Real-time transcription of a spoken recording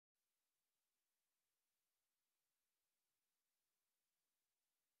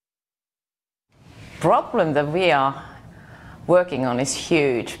problem that we are working on is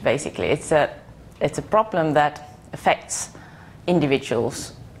huge, basically. It's a problem that affects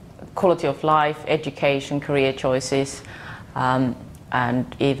individuals, quality of life, education, career choices,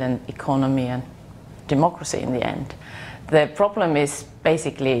 and even economy and democracy in the end. The problem is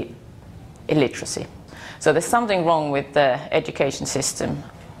basically illiteracy. So there's something wrong with the education system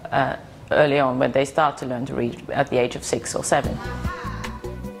early on when they start to learn to read at the age of 6 or 7.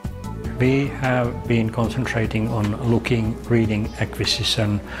 We have been concentrating on reading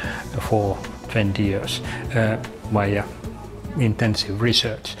acquisition for 20 years via intensive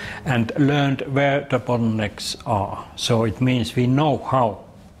research and learned where the bottlenecks are. So it means we know how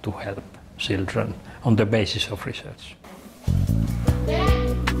to help children on the basis of research.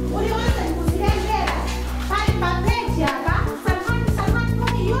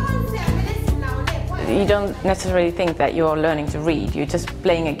 You don't necessarily think that you're learning to read, you're just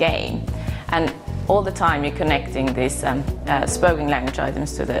playing a game. And all the time you're connecting these spoken language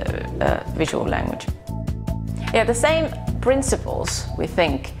items to the visual language. Yeah, the same principles, we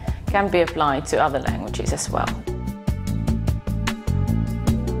think, can be applied to other languages as well.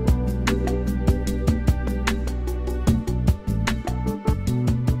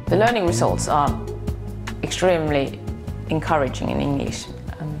 The learning results are extremely encouraging in English.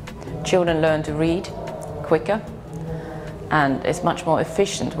 Children learn to read quicker, and it's a much more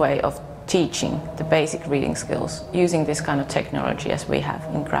efficient way of teaching the basic reading skills using this kind of technology as we have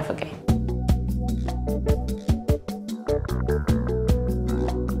in Graphogame.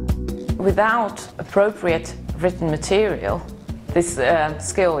 Without appropriate written material, this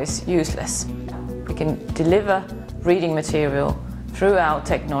skill is useless. We can deliver reading material through our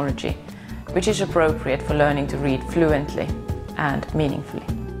technology, which is appropriate for learning to read fluently and meaningfully.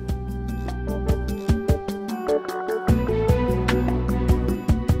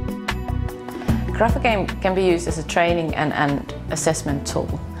 Graphogame can be used as a training and assessment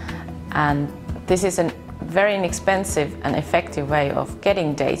tool, and this is a very inexpensive and effective way of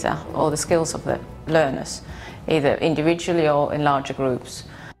getting data or the skills of the learners, either individually or in larger groups.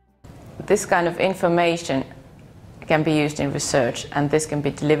 This kind of information can be used in research, and this can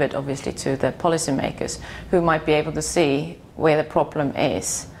be delivered obviously to the policymakers who might be able to see where the problem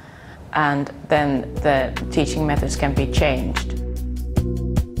is, and then the teaching methods can be changed.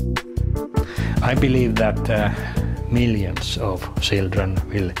 I believe that millions of children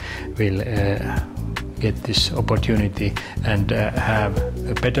will get this opportunity and have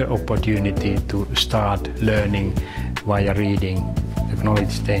a better opportunity to start learning via reading the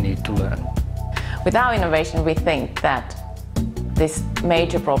knowledge they need to learn. With our innovation, we think that this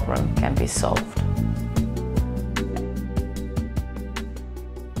major problem can be solved.